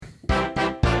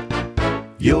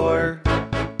Your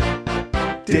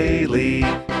Daily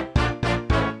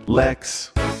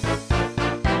Lex.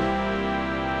 How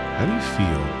do you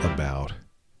feel about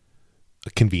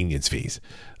convenience fees?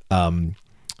 Certainly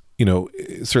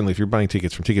if you're buying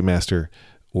tickets from Ticketmaster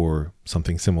or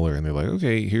something similar and they're like,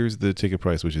 okay, here's the ticket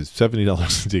price, which is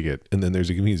 $70 a ticket. And then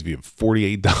there's a convenience fee of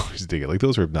 $48 a ticket. Like,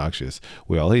 those are obnoxious.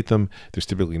 We all hate them. There's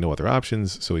typically no other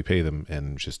options. So we pay them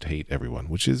and just hate everyone,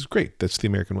 which is great. That's the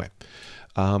American way.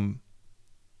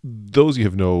 Those you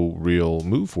have no real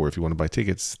move for. If you want to buy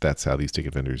tickets, that's how these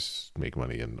ticket vendors make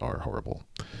money and are horrible.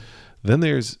 Then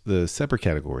there's the separate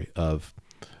category of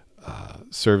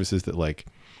services that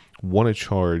want to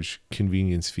charge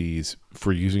convenience fees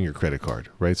for using your credit card,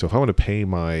 right? So if I want to pay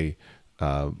my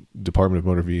Department of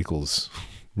Motor Vehicles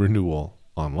renewal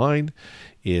online,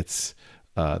 it's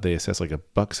they assess like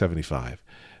 $1.75.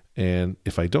 And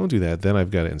if I don't do that, then I've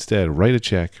got to instead write a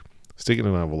check, stick it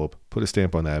in an envelope, put a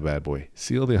stamp on that bad boy,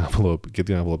 seal the envelope, get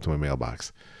the envelope to my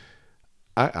mailbox.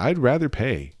 I'd rather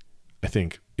pay, I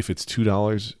think, if it's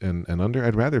 $2 and under,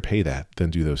 I'd rather pay that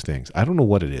than do those things. I don't know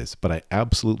what it is, but I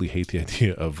absolutely hate the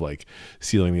idea of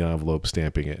sealing the envelope,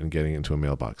 stamping it, and getting it into a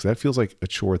mailbox. That feels like a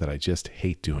chore that I just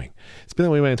hate doing. It's been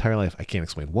that way my entire life. I can't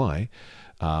explain why,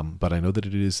 but I know that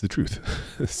it is the truth.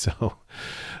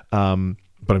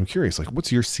 But I'm curious,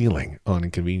 what's your ceiling on a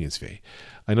convenience fee?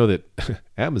 I know that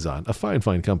Amazon, a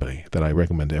fine company that I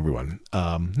recommend to everyone,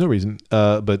 no reason,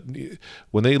 but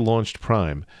when they launched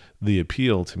Prime, the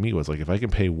appeal to me was if I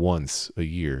can pay once a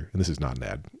year, and this is not an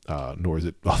ad, nor is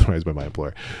it authorized by my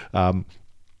employer.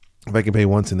 If I can pay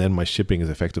once and then my shipping is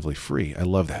effectively free, I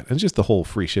love that. And just the whole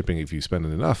free shipping if you spend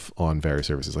enough on various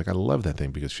services. I love that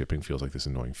thing because shipping feels like this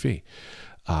annoying fee.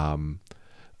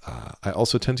 I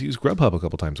also tend to use Grubhub a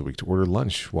couple times a week to order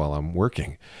lunch while I'm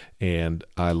working. And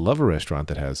I love a restaurant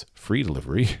that has free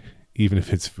delivery, even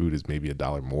if its food is maybe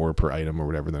 $1 more per item or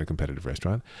whatever than a competitive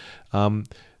restaurant.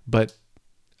 But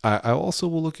I also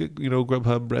will look at,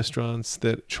 Grubhub restaurants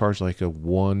that charge a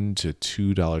 $1 to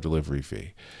 $2 delivery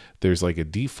fee. There's a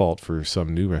default for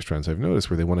some new restaurants I've noticed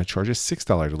where they want to charge a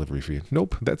 $6 delivery fee.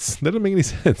 Nope, that doesn't make any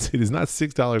sense. It is not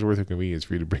 $6 worth of convenience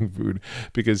for you to bring food,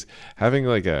 because having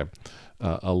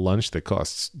a lunch that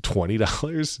costs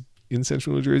 $20 in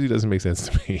central New Jersey doesn't make sense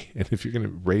to me. And if you're going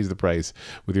to raise the price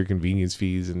with your convenience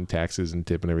fees and taxes and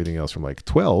tip and everything else from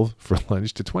 $12 for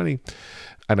lunch to $20,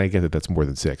 and I get that that's more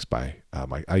than $6 by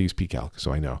I use PCalc,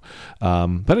 so I know.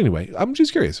 But anyway, I'm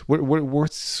just curious.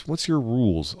 What's your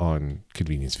rules on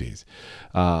convenience fees?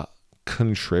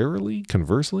 Conversely,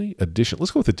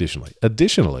 let's go with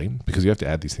additionally, because you have to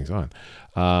add these things on.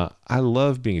 I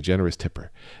love being a generous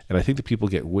tipper, and I think that people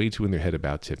get way too in their head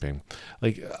about tipping.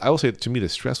 I will say, to me, the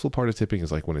stressful part of tipping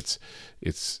is when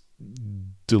it's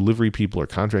delivery people or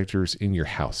contractors in your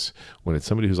house, when it's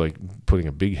somebody who's putting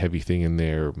a big heavy thing in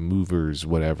there, movers,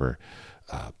 whatever,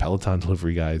 Peloton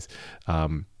delivery guys.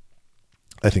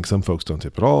 I think some folks don't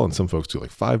tip at all, and some folks do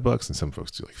 $5, and some folks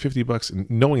do $50, and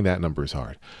knowing that number is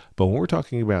hard. But when we're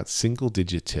talking about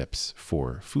single-digit tips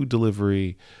for food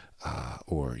delivery,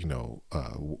 or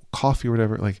coffee or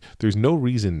whatever, there's no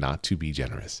reason not to be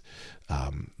generous.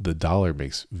 The dollar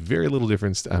makes very little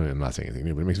difference. I'm not saying anything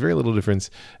new, but it makes very little difference,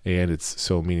 and it's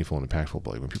so meaningful and impactful.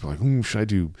 But when people are should I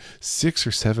do $6 or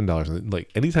 $7?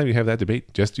 Anytime you have that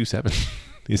debate, just do $7.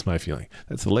 Is my feeling.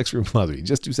 That's the Lex Room philosophy.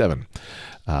 Just do $7,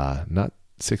 not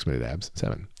 6-minute abs,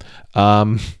 7.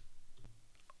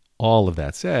 All of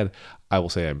that said, I will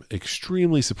say I'm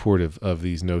extremely supportive of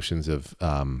these notions of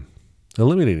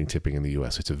eliminating tipping in the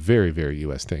U.S. It's a very, very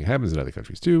U.S. thing. It happens in other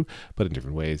countries too, but in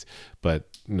different ways.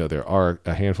 But there are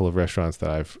a handful of restaurants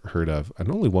that I've heard of, and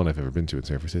only one I've ever been to in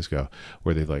San Francisco,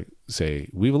 where they say,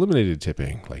 we've eliminated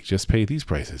tipping, just pay these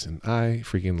prices. And I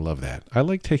freaking love that. I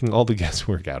like taking all the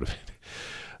guesswork out of it.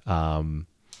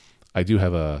 I do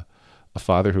have a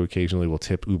father who occasionally will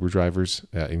tip Uber drivers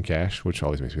in cash, which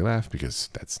always makes me laugh because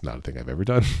that's not a thing I've ever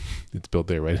done. It's built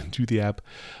there right into the app.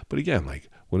 But again,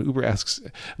 when Uber asks,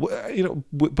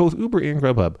 both Uber and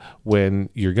Grubhub, when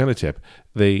you're going to tip,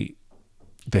 they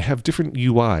have different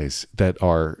UIs that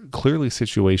are clearly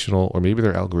situational, or maybe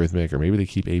they're algorithmic, or maybe they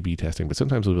keep A/B testing. But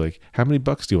sometimes they'll be how many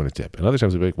bucks do you want to tip? And other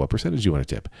times they'll be what percentage do you want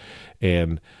to tip?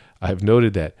 And I've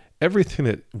noted that everything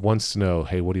that wants to know,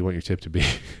 hey, what do you want your tip to be?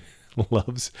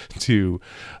 Loves to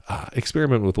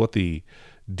experiment with what the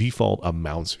default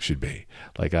amounts should be.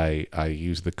 I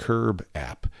use the Curb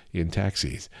app in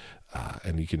taxis,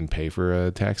 and you can pay for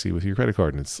a taxi with your credit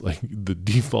card, and it's the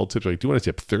default tips. Do you want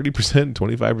to tip 30%,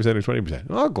 25%, or 20%?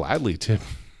 I'll gladly tip.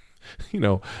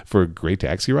 For a great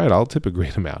taxi ride, I'll tip a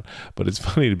great amount. But it's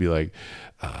funny to be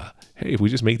hey, if we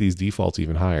just make these defaults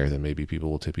even higher, then maybe people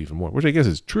will tip even more, which I guess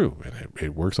is true, and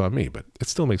it works on me, but it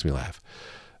still makes me laugh.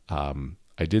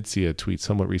 I did see a tweet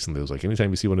somewhat recently. It was like,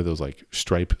 anytime you see one of those like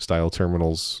Stripe style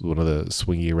terminals, one of the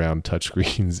swingy around touch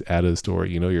screens at a store,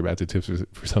 you know you're about to tip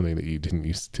for something that you didn't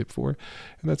used to tip for.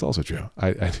 And that's also true.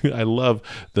 I love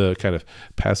the kind of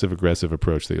passive aggressive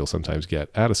approach that you'll sometimes get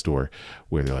at a store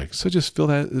where they're like, so just fill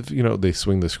that, they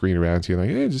swing the screen around to you and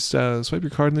like, hey, just swipe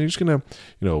your card and then you're just going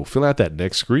to, fill out that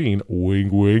next screen,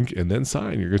 wink, wink, and then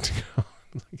sign. You're good to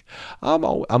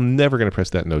go. I'm never going to press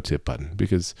that no tip button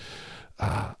because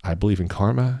I believe in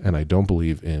karma, and I don't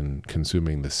believe in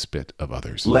consuming the spit of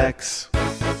others. Lex.